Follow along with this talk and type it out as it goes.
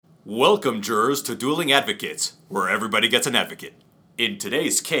Welcome, jurors, to Dueling Advocates, where everybody gets an advocate. In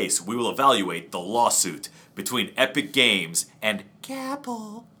today's case, we will evaluate the lawsuit between Epic Games and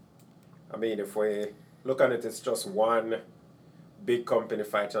Apple. I mean, if we look at it, it's just one big company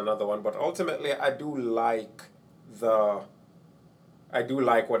fighting another one. But ultimately, I do like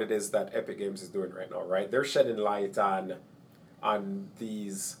what it is that Epic Games is doing right now. Right, they're shedding light on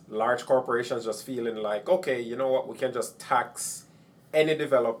these large corporations just feeling like, okay, you know what, we can just tax any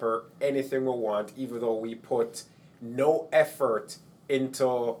developer anything we want, even though we put no effort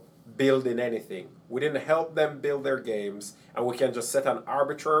into building anything. We didn't help them build their games, and we can just set an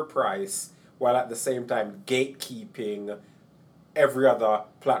arbitrary price while at the same time gatekeeping every other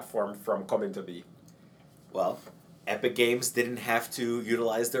platform from coming to be. Well, Epic Games didn't have to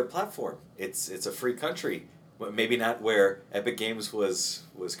utilize their platform. It's a free country. Well, maybe not where Epic Games was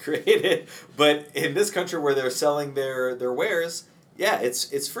created, but in this country where they're selling their wares, yeah,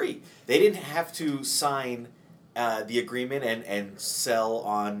 it's free. They didn't have to sign the agreement and sell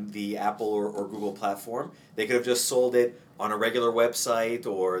on the Apple or Google platform. They could have just sold it on a regular website,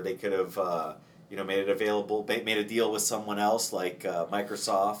 or they could have made it available, made a deal with someone else like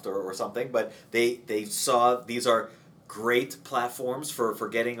Microsoft or something. But they saw these are great platforms for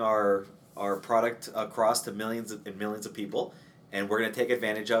getting our product across to millions and millions of people, and we're going to take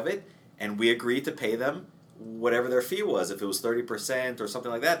advantage of it. And we agreed to pay them whatever their fee was. If it was 30% or something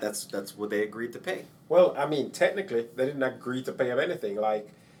like that, that's what they agreed to pay. Well, I mean, technically, they didn't agree to pay them anything. Like,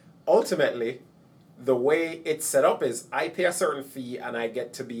 ultimately, the way it's set up is I pay a certain fee and I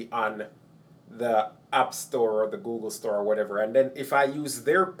get to be on the App Store or the Google Store or whatever. And then if I use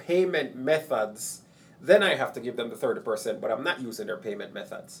their payment methods, then I have to give them the 30%, but I'm not using their payment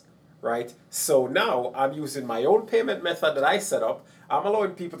methods, right? So now I'm using my own payment method that I set up. I'm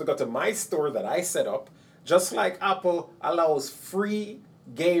allowing people to go to my store that I set up, just like Apple allows free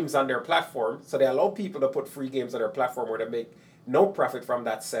games on their platform. So they allow people to put free games on their platform where they make no profit from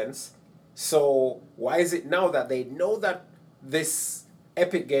that sense. So why is it now that they know that this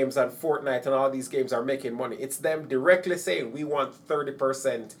Epic Games and Fortnite and all these games are making money? It's them directly saying, we want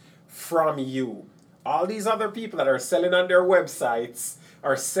 30% from you. All these other people that are selling on their websites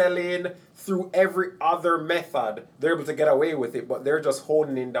are selling through every other method. They're able to get away with it, but they're just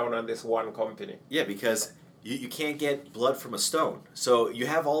holding it down on this one company. Yeah, because you can't get blood from a stone. So you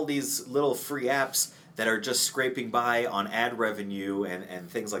have all these little free apps that are just scraping by on ad revenue and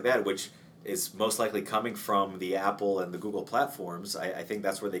things like that, which is most likely coming from the Apple and the Google platforms. I think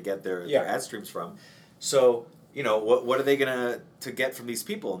that's where they get their ad streams from. So, what are they going to get from these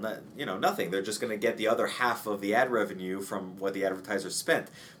people? Nothing. They're just going to get the other half of the ad revenue from what the advertisers spent.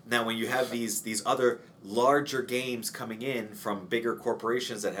 Now, when you have these other larger games coming in from bigger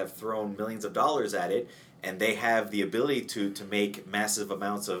corporations that have thrown millions of dollars at it, and they have the ability to make massive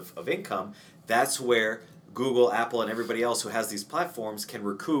amounts of income, that's where Google, Apple, and everybody else who has these platforms can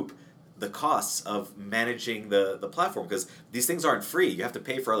recoup the costs of managing the platform, because these things aren't free. You have to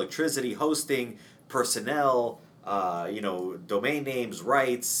pay for electricity, hosting, personnel, domain names,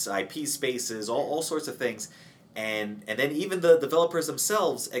 rights, IP spaces, all sorts of things. And then even the developers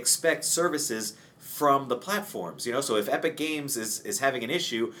themselves expect services from the platforms. So if Epic Games is having an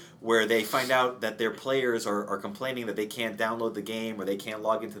issue where they find out that their players are complaining that they can't download the game or they can't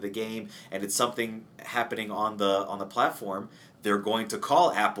log into the game, and it's something happening on the platform, they're going to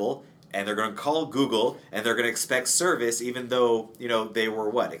call Apple, and they're going to call Google, and they're going to expect service, even though they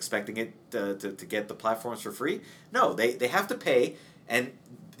were expecting it to get the platforms for free. No, they have to pay, and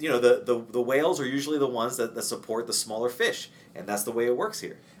the whales are usually the ones that support the smaller fish, and that's the way it works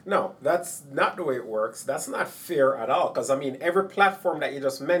here. No, that's not the way it works. That's not fair at all. Because, every platform that you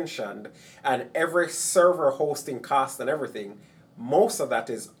just mentioned and every server hosting cost and everything, most of that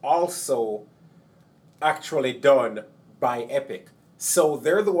is also actually done by Epic. So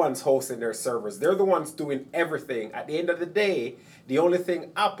they're the ones hosting their servers. They're the ones doing everything. At the end of the day, the only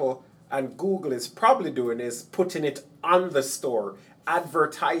thing Apple and Google is probably doing is putting it on the store,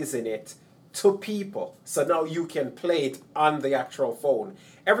 advertising it to people. So now you can play it on the actual phone.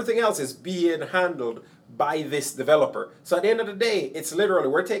 Everything else is being handled by this developer. So at the end of the day, it's literally,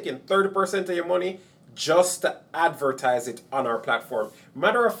 we're taking 30% of your money just to advertise it on our platform.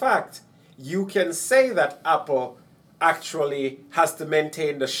 Matter of fact, you can say that Apple actually has to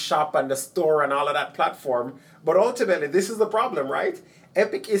maintain the shop and the store and all of that platform, but ultimately this is the problem, right?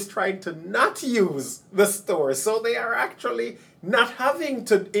 Epic is trying to not use the store, so they are actually not having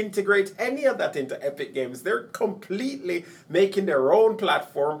to integrate any of that into Epic Games. They're completely making their own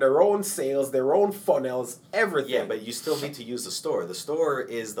platform, their own sales, their own funnels, everything. Yeah, but you still need to use the store. The store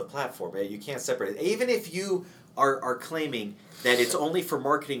is the platform. You can't separate it. Even if you are claiming that it's only for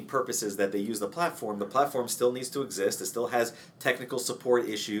marketing purposes that they use the platform. The platform still needs to exist. It still has technical support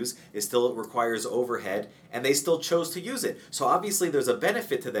issues. It still requires overhead, and they still chose to use it. So obviously there's a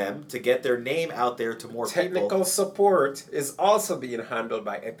benefit to them to get their name out there to more people. Technical support is also being handled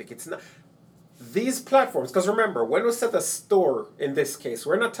by Epic. It's not these platforms, because remember, when we set a store in this case,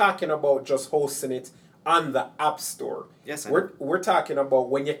 we're not talking about just hosting it on the App Store. Yes, I we're talking about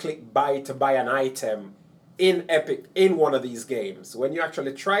when you click buy to buy an item in Epic in one of these games. When you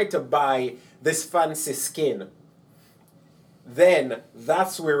actually try to buy this fancy skin, then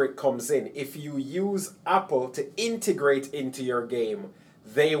that's where it comes in. If you use Apple to integrate into your game,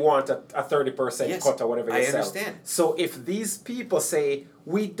 they want a 30% Yes, cut or whatever they I sell. understand. So if these people say,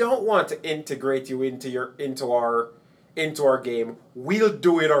 we don't want to integrate you into our game, we'll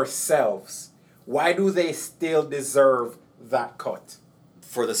do it ourselves. Why do they still deserve that cut?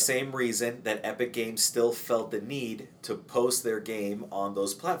 For the same reason that Epic Games still felt the need to post their game on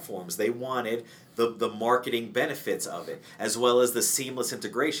those platforms. They wanted the marketing benefits of it, as well as the seamless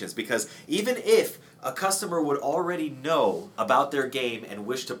integrations. Because even if a customer would already know about their game and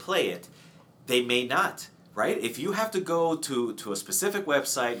wish to play it, they may not, right? If you have to go to a specific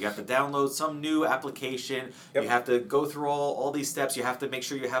website, you have to download some new application, Yep. you have to go through all these steps, you have to make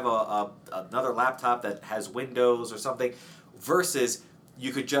sure you have another laptop that has Windows or something, versus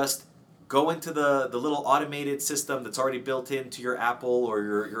you could just go into the little automated system that's already built into your Apple or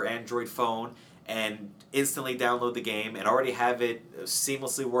your Android phone and instantly download the game and already have it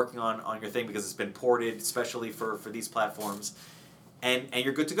seamlessly working on your thing because it's been ported especially for these platforms, and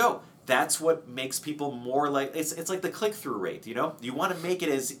you're good to go. That's what makes people more like, it's like the click-through rate, you know? You want to make it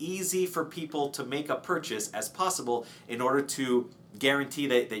as easy for people to make a purchase as possible in order to guarantee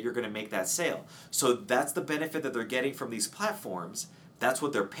that you're going to make that sale. So that's the benefit that they're getting from these platforms. That's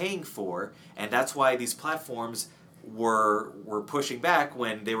what they're paying for, and that's why these platforms were pushing back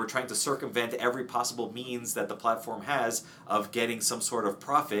when they were trying to circumvent every possible means that the platform has of getting some sort of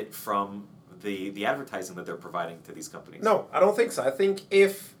profit from the advertising that they're providing to these companies. No, I don't think so. I think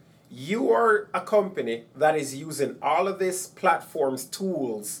if you are a company that is using all of these platforms'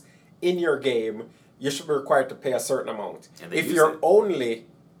 tools in your game, you should be required to pay a certain amount. And they If use you're it. only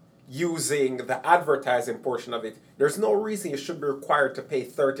using the advertising portion of it, there's no reason you should be required to pay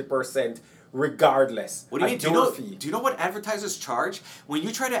 30% regardless. What do you mean? door fee. Do you know what advertisers charge? When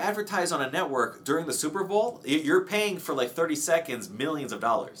you try to advertise on a network during the Super Bowl, you're paying for like 30 seconds millions of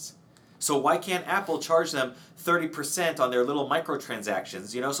dollars. So why can't Apple charge them 30% on their little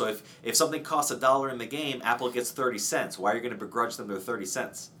microtransactions? You know, so if something costs $1 in the game, Apple gets 30 cents. Why are you going to begrudge them their 30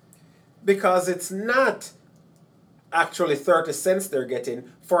 cents? Because it's not actually 30 cents they're getting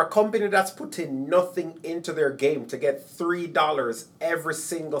for a company that's putting nothing into their game to get $3 every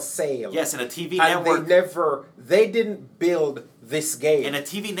single sale. Yes, and a TV And network. they didn't build this game. And a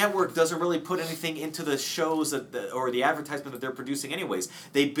TV network doesn't really put anything into the shows or the advertisement that they're producing anyways.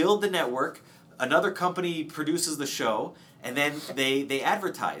 They build the network, another company produces the show, and then they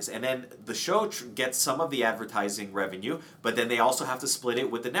advertise. And then the show gets some of the advertising revenue, but then they also have to split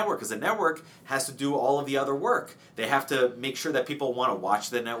it with the network because the network has to do all of the other work. They have to make sure that people want to watch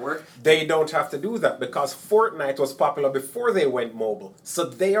the network. They don't have to do that because Fortnite was popular before they went mobile. So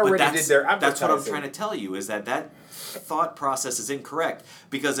they But already did their advertising. that's what I'm trying to tell you, is that thought process is incorrect.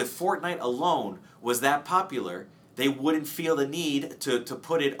 Because if Fortnite alone was that popular, they wouldn't feel the need to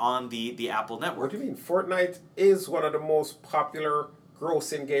put it on the Apple What network. do you mean? Fortnite is one of the most popular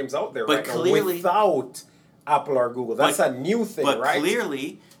grossing games out there But right clearly- now without Apple or Google. That's a new thing, But right?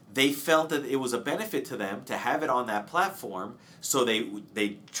 clearly, they felt that it was a benefit to them to have it on that platform, so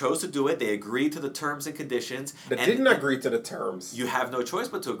they chose to do it. They agreed to the terms and conditions. They and, didn't and agree to the terms. You have no choice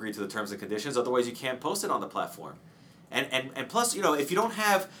but to agree to the terms and conditions, otherwise you can't post it on the platform. And plus, you know, if you don't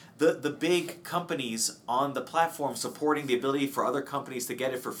have the big companies on the platform supporting the ability for other companies to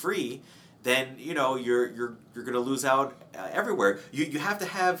get it for free, then you know you're going to lose out everywhere. You have to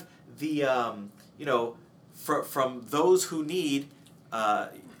have the you know from those who need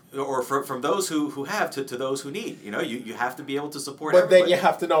or from those who have to those who need. You know, you have to be able to support But everybody. then you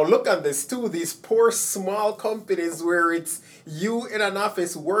have to now look at this too. These poor small companies where it's you in an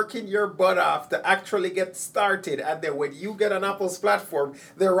office working your butt off to actually get started, and then when you get on Apple's platform,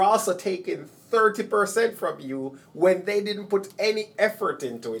 they're also taking 30% from you when they didn't put any effort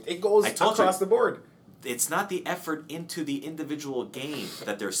into it. It goes I told you. across the board. It's not the effort into the individual game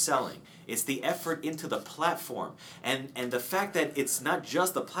that they're selling. It's the effort into the platform. And the fact that it's not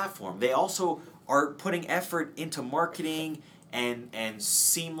just the platform, they also are putting effort into marketing and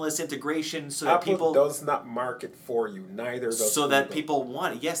seamless integration so that Apple people does not market for you. Neither does so that Google. people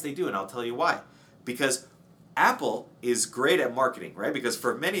want it. Yes, they do, and I'll tell you why. Because Apple is great at marketing, right? Because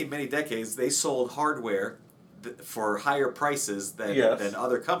for many, many decades, they sold hardware for higher prices than, Yes. than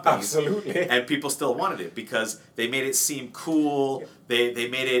other companies. Absolutely. And people still wanted it because they made it seem cool. They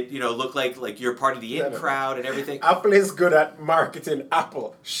made it, look like you're part of the in No. crowd and everything. Apple is good at marketing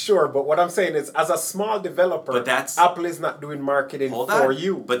Apple, sure, but what I'm saying is, as a small developer, But that's- Apple is not doing marketing Hold for on.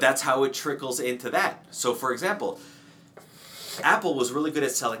 you. But that's how it trickles into that. So, for example, Apple was really good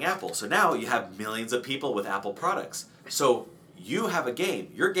at selling Apple. So now you have millions of people with Apple products. So you have a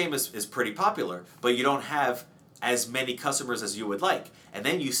game. Your game is pretty popular, but you don't have as many customers as you would like. And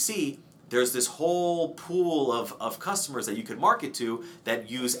then you see there's this whole pool of customers that you can market to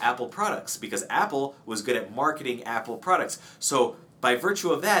that use Apple products because Apple was good at marketing Apple products. So by virtue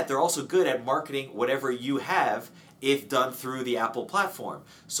of that, they're also good at marketing whatever you have if done through the Apple platform.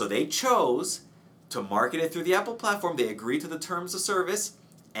 So they chose to market it through the Apple platform. They agreed to the terms of service,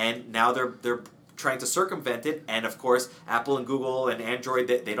 and now they're trying to circumvent it. And of course, Apple and Google and Android,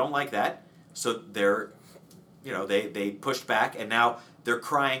 they don't like that. So they pushed back, and now they're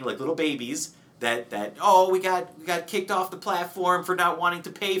crying like little babies that we got kicked off the platform for not wanting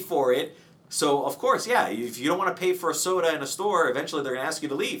to pay for it. So of course, yeah, if you don't want to pay for a soda in a store, eventually they're going to ask you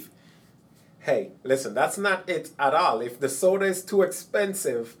to leave. Hey, listen, that's not it at all. If the soda is too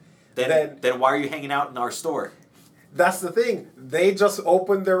expensive, Then why are you hanging out in our store? that's the thing. They just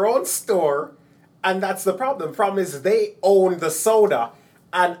opened their own store, and that's the problem. The problem is they own the soda,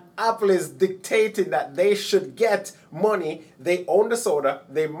 and Apple is dictating that they should get money. They own the soda,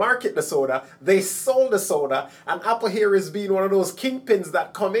 they market the soda, they sold the soda, and Apple here is being one of those kingpins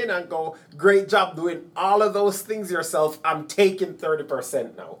that come in and go, great job doing all of those things yourself. I'm taking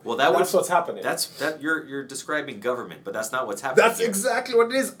 30% now. Well, that's what's happening. You're describing government, but that's not what's happening. That's here. exactly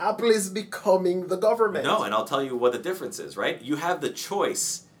what it is. Apple is becoming the government. No, and I'll tell you what the difference is, right? You have the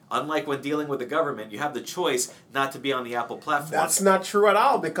choice. Unlike when dealing with the government, you have the choice not to be on the Apple platform. That's not true at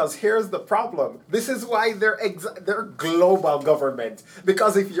all, because here's the problem. This is why they're global government.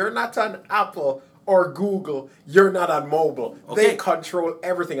 Because if you're not on Apple or Google, you're not on mobile. Okay. They control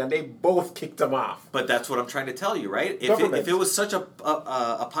everything, and they both kicked them off. But that's what I'm trying to tell you, right? Government. If it was such a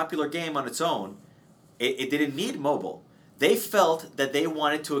popular game on its own, it didn't need mobile. They felt that they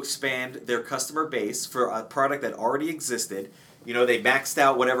wanted to expand their customer base for a product that already existed. They maxed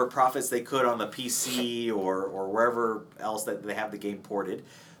out whatever profits they could on the PC or wherever else that they have the game ported.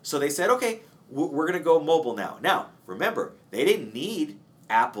 So they said, okay, we're going to go mobile now. Now, remember, they didn't need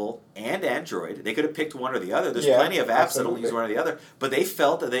Apple and Android. They could have picked one or the other. There's plenty of apps that don't use one or the other. But they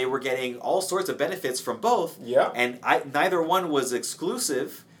felt that they were getting all sorts of benefits from both. Yeah. And neither one was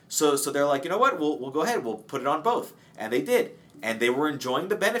exclusive. So they're like, you know what, we'll go ahead. We'll put it on both. And they did. And they were enjoying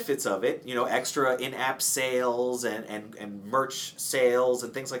the benefits of it, extra in-app sales and merch sales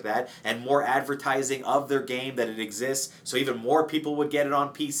and things like that, and more advertising of their game that it exists, so even more people would get it on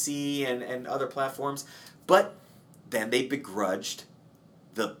PC and other platforms. But then they begrudged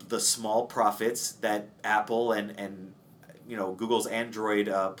the small profits that Apple and Google's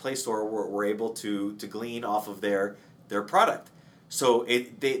Android Play Store were able to glean off of their product. So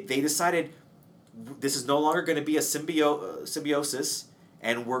they decided, this is no longer going to be a symbiosis,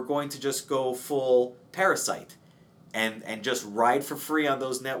 and we're going to just go full parasite and just ride for free on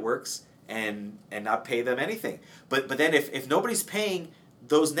those networks and not pay them anything. But then if nobody's paying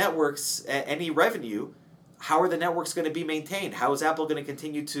those networks any revenue, how are the networks going to be maintained? How is Apple going to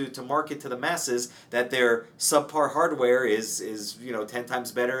continue to market to the masses that their subpar hardware is 10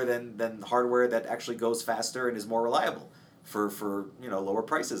 times better than hardware that actually goes faster and is more reliable for lower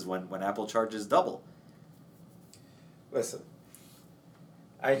prices when Apple charges double? Listen,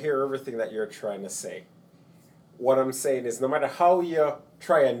 I hear everything that you're trying to say. What I'm saying is, no matter how you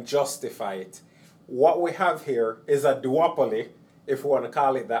try and justify it, what we have here is a duopoly, if we want to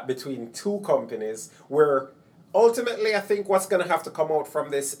call it that, between two companies, where ultimately I think what's going to have to come out from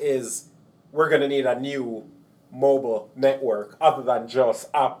this is we're going to need a new mobile network other than just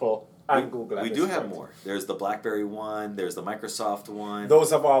Apple and Google. We do have more. There's the BlackBerry one. There's the Microsoft one.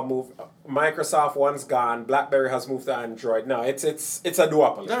 Those have all moved. Microsoft one's gone. BlackBerry has moved to Android. No, it's a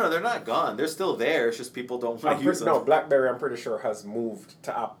duopoly. No, they're not gone. They're still there. It's just people don't want to use them. No, BlackBerry, I'm pretty sure, has moved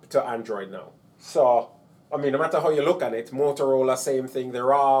to Android now. So, I mean, no matter how you look at it, Motorola, same thing.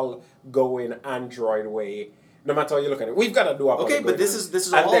 They're all going Android way. No matter how you look at it, we've got to duopoly. Okay, but this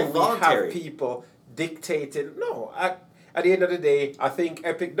is and all then voluntary. We have people dictating. No, at the end of the day, I think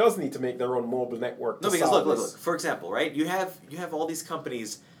Epic does need to make their own mobile network. No, because look. For example, right? You have all these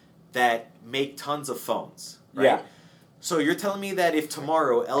companies that make tons of phones, right? Yeah. So you're telling me that if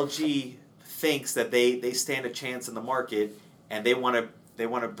tomorrow LG thinks that they stand a chance in the market and they want they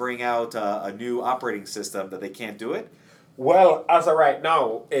want to bring out a new operating system that they can't do it? Well, as of right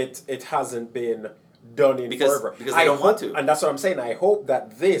now, it hasn't been done in forever. Because they don't want to. And that's what I'm saying. I hope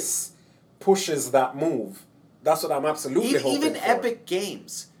that this pushes that move. That's what I'm absolutely hoping Even for. Epic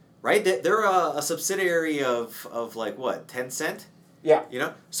Games, right? They're a subsidiary of like what, Tencent? Yeah. You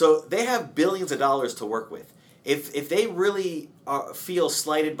know, so they have billions of dollars to work with. If they really feel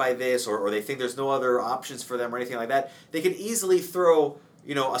slighted by this, or they think there's no other options for them or anything like that, they can easily throw,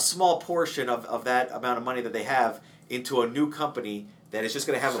 you know, a small portion of that amount of money that they have into a new company that is just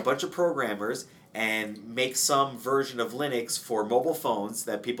going to have a bunch of programmers and make some version of Linux for mobile phones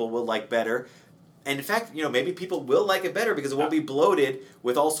that people will like better. And in fact, you know, maybe people will like it better because it won't be bloated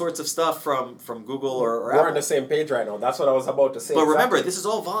with all sorts of stuff from Google or We're Apple. on the same page right now. That's what I was about to say. But remember, exactly. this is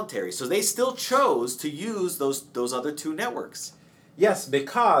all voluntary, so they still chose to use those other two networks. Yes,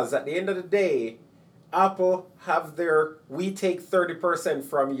 because at the end of the day, Apple have we take 30%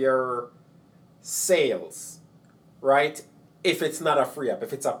 from your sales, right? If it's not a free app,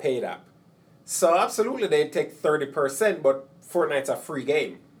 if it's a paid app. So absolutely they take 30%, but Fortnite's a free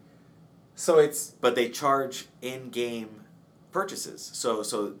game. So it's... But they charge in-game purchases,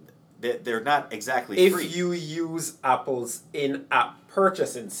 so they're not exactly free. If you use Apple's in-app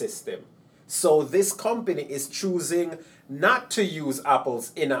purchasing system. So this company is choosing not to use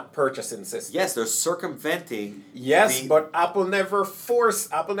Apple's in-app purchasing system. Yes, they're circumventing. Yes, but Apple never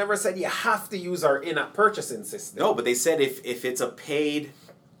said you have to use our in-app purchasing system. No, but they said if it's a paid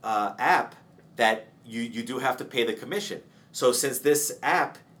app, that you do have to pay the commission. So since this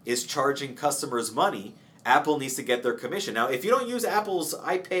app is charging customers money, Apple needs to get their commission. Now, if you don't use Apple's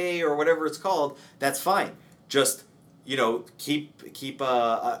iPay or whatever it's called, that's fine. Just, you know, keep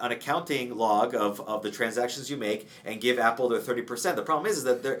an accounting log of the transactions you make and give Apple their 30%. The problem is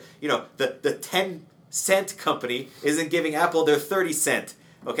that they're, you know, the 10-cent company isn't giving Apple their 30-cent.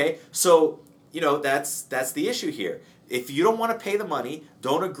 Okay, so you know that's the issue here. If you don't want to pay the money,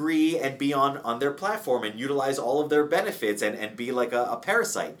 don't agree and be on their platform and utilize all of their benefits and be like a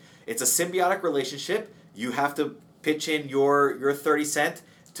parasite. It's a symbiotic relationship. You have to pitch in your 30 cent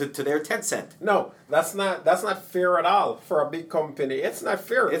to their 10 cent. No, that's not fair at all for a big company. It's not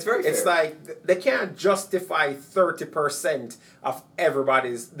fair. It's very fair. It's like they can't justify 30% of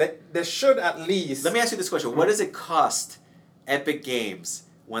everybody's. They should at least. Let me ask you this question. What does it cost Epic Games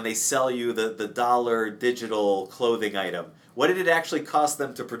when they sell you the dollar digital clothing item? What did it actually cost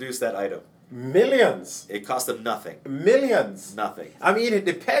them to produce that item? Millions. It cost them nothing. Millions. Nothing. I mean, it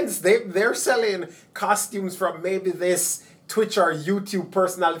depends. They're selling costumes from maybe this Twitch or YouTube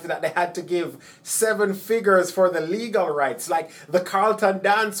personality that they had to give 7 figures for the legal rights. Like the Carlton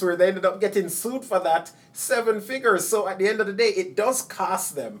dance where they ended up getting sued for that, 7 figures. So at the end of the day, it does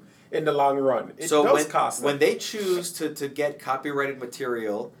cost them in the long run. It does cost them. When they choose to get copyrighted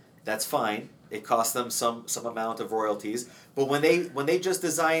material, that's fine. It costs them some amount of royalties. But when they just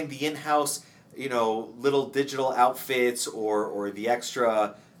design the in-house, you know, little digital outfits or the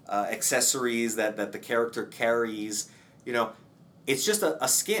extra accessories that the character carries, you know, it's just a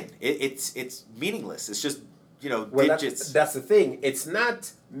skin. It's meaningless. It's just, you know, digits. That's the thing. It's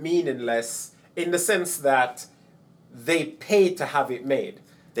not meaningless in the sense that they pay to have it made.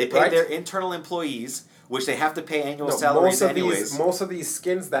 They pay right? their internal employees, which they have to pay annual salaries anyways. Most of these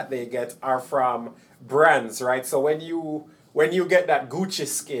skins that they get are from brands, right? So when you get that Gucci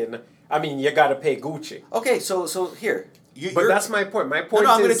skin, I mean, you got to pay Gucci. Okay, so here. But that's my point. My point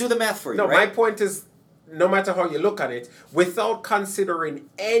I'm going to do the math for you, right? My point is, no matter how you look at it, without considering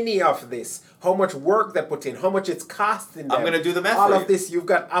any of this, how much work they put in, how much it's costing them. I'm going to do the math all for of you. this, you've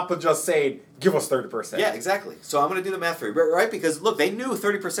got Apple just saying, give us 30%. Yeah, exactly. So I'm going to do the math for you, right? Because look, they knew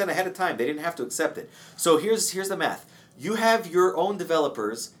 30% ahead of time. They didn't have to accept it. So here's the math. You have your own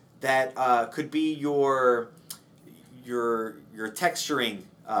developers that could be your texturing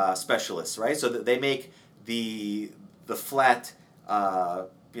specialists, right? So that they make the flat,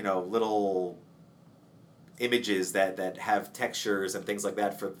 you know, little images that have textures and things like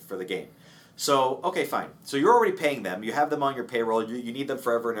that for the game. So, okay, fine. So you're already paying them. You have them on your payroll. You need them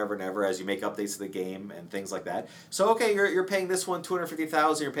forever and ever and ever as you make updates to the game and things like that. So, okay, you're paying this one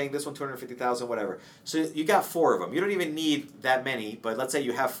 $250,000. You're paying this one $250,000, whatever. So you got 4 of them. You don't even need that many, but let's say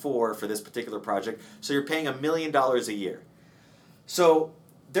you have 4 for this particular project. So you're paying $1 million a year. So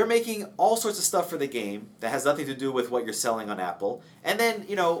they're making all sorts of stuff for the game that has nothing to do with what you're selling on Apple. And then,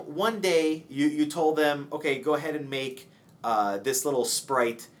 you know, one day you told them, okay, go ahead and make this little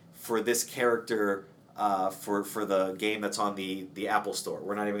sprite for this character for the game that's on the Apple Store.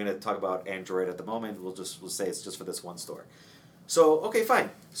 We're not even going to talk about Android at the moment. We'll say it's just for this one store. So, okay, fine.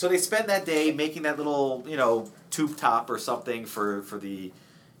 So they spend that day making that little, tube top or something for the,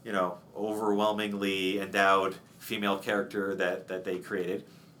 overwhelmingly endowed female character that they created.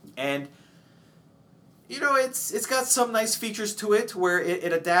 And, it's got some nice features to it where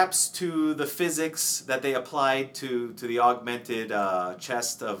it adapts to the physics that they applied to the augmented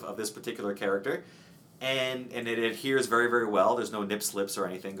chest of this particular character. And it adheres very, very well. There's no nip slips or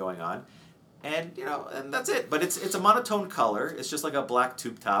anything going on. And and that's it. But it's a monotone color. It's just like a black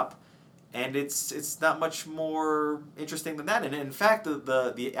tube top, and it's not much more interesting than that. And in fact,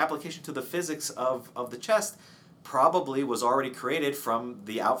 the application to the physics of the chest probably was already created from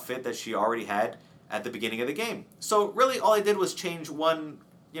the outfit that she already had at the beginning of the game. So really, all I did was change one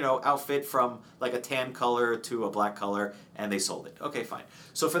outfit from like a tan color to a black color, and they sold it. Okay, fine.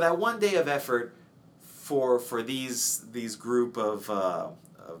 So for that one day of effort, for these group of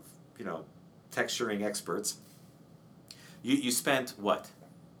texturing experts, you spent what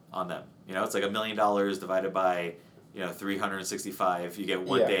on them? It's like $1 million divided by 365. You get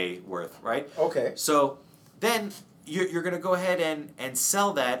one day worth, right? Okay. So then you're going to go ahead and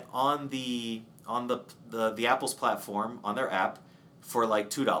sell that on the Apple's platform on their app for like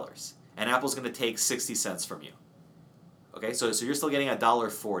 $2, and Apple's going to take 60 cents from you. Okay, so you're still getting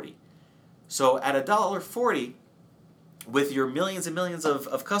 $1.40. So at $1.40, with your millions and millions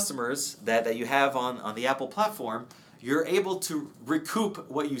of customers that you have on the Apple platform, you're able to recoup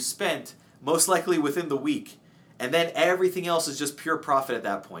what you spent most likely within the week. And then everything else is just pure profit at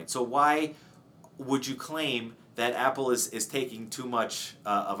that point. So why would you claim that Apple is taking too much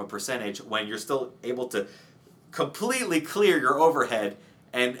of a percentage when you're still able to completely clear your overhead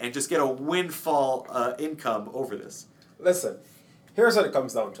and just get a windfall income over this? Listen, here's what it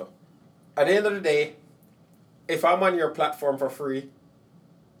comes down to. At the end of the day, if I'm on your platform for free,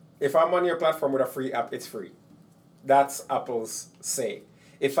 if I'm on your platform with a free app, it's free. That's Apple's say.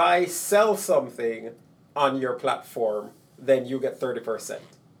 If I sell something on your platform, then you get 30%,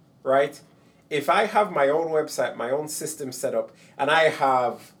 right? If I have my own website, my own system set up, and I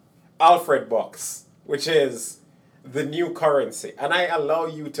have Alfred Bucks, which is the new currency, and I allow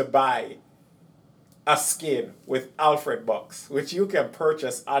you to buy a skin with Alfred Bucks, which you can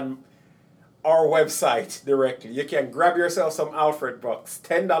purchase on our website directly. You can grab yourself some Alfred Bucks.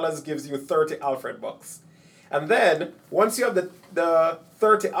 $10 gives you 30 Alfred Bucks. And then, once you have the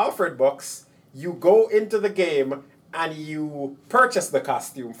 30 Alfred Bucks, you go into the game and you purchase the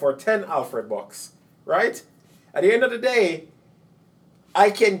costume for 10 Alfred Bucks, right? At the end of the day,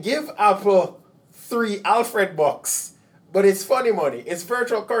 I can give Apple 3 Alfred Bucks, but it's funny money. It's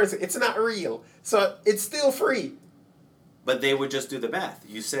virtual currency. It's not real. So it's still free. But they would just do the math.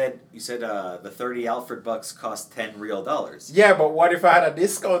 You said the 30 Alfred Bucks cost $10 real. Yeah, but what if I had a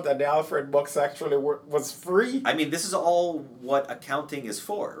discount and the Alfred Bucks actually was free? I mean, this is all what accounting is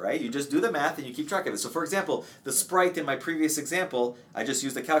for, right? You just do the math and you keep track of it. So, for example, the Sprite in my previous example, I just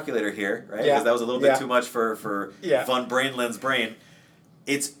used the calculator here, right? Yeah. Because that was a little bit too much for Von Brainland's brain.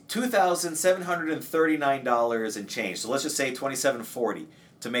 It's $2,739 and change. So let's just say $2,740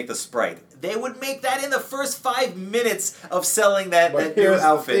 to make the Sprite. They would make that in the first 5 minutes of selling that new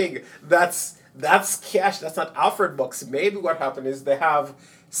outfit. The thing. That's cash. That's not Alfred Bucks. Maybe what happened is they have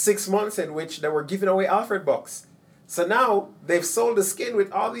 6 months in which they were giving away Alfred Bucks. So now they've sold the skin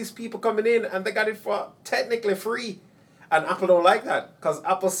with all these people coming in and they got it for technically free. And Apple don't like that because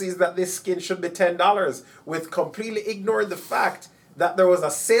Apple sees that this skin should be $10 with completely ignoring the fact that there was a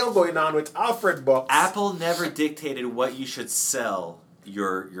sale going on with Alfred Bucks. Apple never dictated what you should sell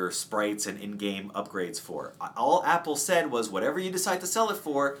your sprites and in-game upgrades for. All Apple said was whatever you decide to sell it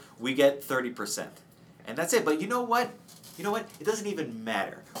for, we get 30%. And that's it. But you know what? It doesn't even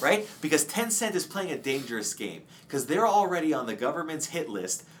matter, right? Because Tencent is playing a dangerous game because they're already on the government's hit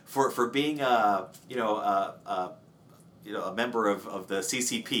list for being a member of the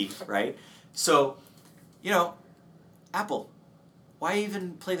CCP, right? So, Apple, why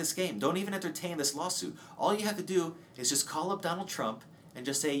even play this game? Don't even entertain this lawsuit. All you have to do is just call up Donald Trump and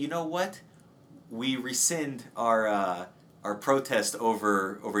just say, you know what? We rescind our protest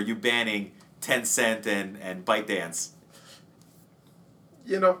over you banning Tencent and ByteDance.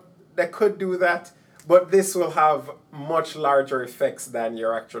 They could do that, but this will have much larger effects than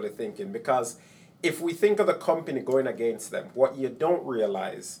you're actually thinking. Because if we think of the company going against them, what you don't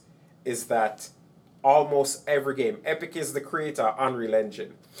realize is that almost every game, Epic is the creator of Unreal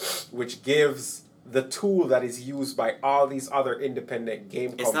Engine, which gives the tool that is used by all these other independent game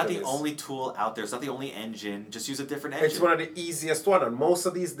companies. It's not the only tool out there. It's not the only engine. Just use a different engine. It's one of the easiest one, and most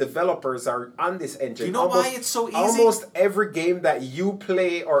of these developers are on this engine. Do you know why it's so easy? Almost every game that you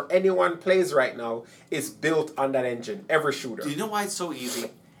play or anyone plays right now is built on that engine. Every shooter. Do you know why it's so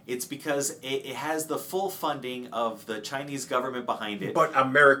easy? It's because it has the full funding of the Chinese government behind it. But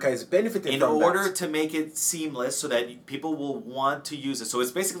America is benefiting from that. In order to make it seamless so that people will want to use it. So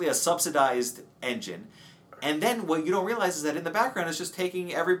it's basically a subsidized engine. And then what you don't realize is that in the background it's just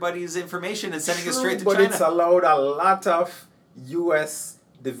taking everybody's information and sending it straight to but China. It's allowed a lot of U.S.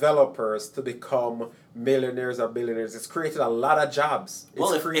 developers to become millionaires or billionaires. It's created a lot of jobs.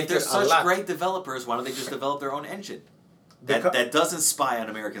 Well, if they're such great developers, why don't they just develop their own engine? That doesn't spy on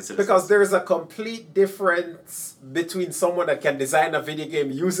American citizens. Because there's a complete difference between someone that can design a video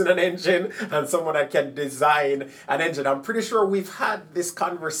game using an engine and someone that can design an engine. I'm pretty sure we've had this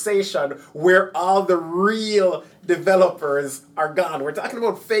conversation where all the real developers are gone. We're talking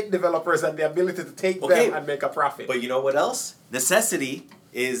about fake developers and the ability to take them and make a profit. But you know what else? Necessity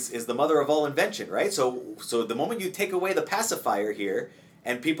is the mother of all invention, right? So the moment you take away the pacifier here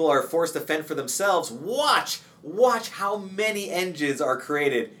and people are forced to fend for themselves, watch how many engines are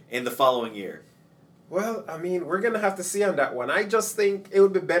created in the following year. Well, I mean, we're going to have to see on that one. I just think it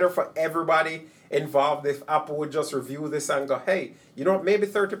would be better for everybody involved if Apple would just review this and go, hey, you know, maybe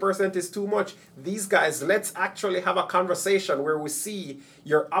 30% is too much. These guys, let's actually have a conversation where we see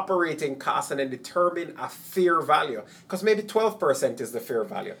your operating costs and then determine a fair value. Because maybe 12% is the fair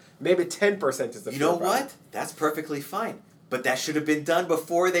value. Maybe 10% is the fair value. You know what? That's perfectly fine. But that should have been done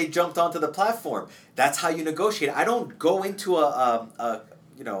before they jumped onto the platform. That's how you negotiate. I don't go into a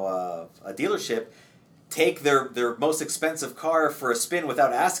dealership, take their most expensive car for a spin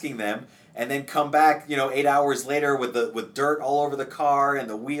without asking them, and then come back 8 hours later with dirt all over the car and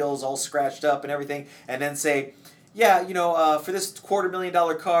the wheels all scratched up and everything, and then say, yeah, for this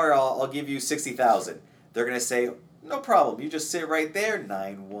 $250,000 car, I'll give you $60,000. They're gonna say, no problem. You just sit right there,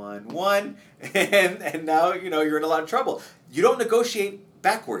 911, and now you're in a lot of trouble. You don't negotiate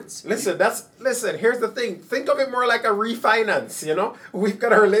backwards. Listen, here's the thing. Think of it more like a refinance, We've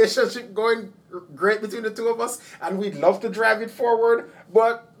got a relationship going great between the two of us, and we'd love to drive it forward,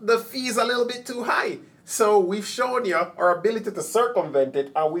 but the fee's a little bit too high. So we've shown you our ability to circumvent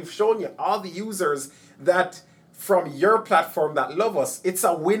it, and we've shown you all the users that from your platform that love us. It's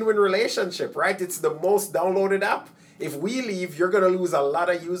a win-win relationship, right? It's the most downloaded app. If we leave, you're going to lose a lot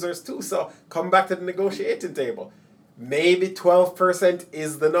of users too. So come back to the negotiating table. Maybe 12%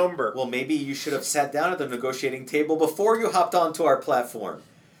 is the number. Well, maybe you should have sat down at the negotiating table before you hopped onto our platform.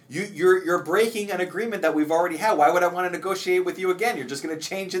 You're breaking an agreement that we've already had. Why would I want to negotiate with you again? You're just going to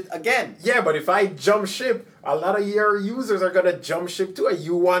change it again. Yeah, but if I jump ship, a lot of your users are going to jump ship too, and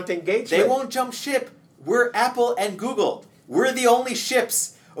you want engagement. They won't jump ship. We're Apple and Google. We're the only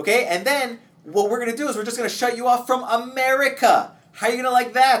ships, okay? And then what we're going to do is we're just going to shut you off from America. How are you going to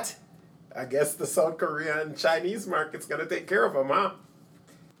like that? I guess the South Korea and Chinese market's going to take care of them, huh?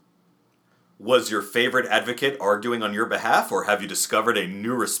 Was your favorite advocate arguing on your behalf, or have you discovered a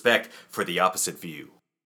new respect for the opposite view?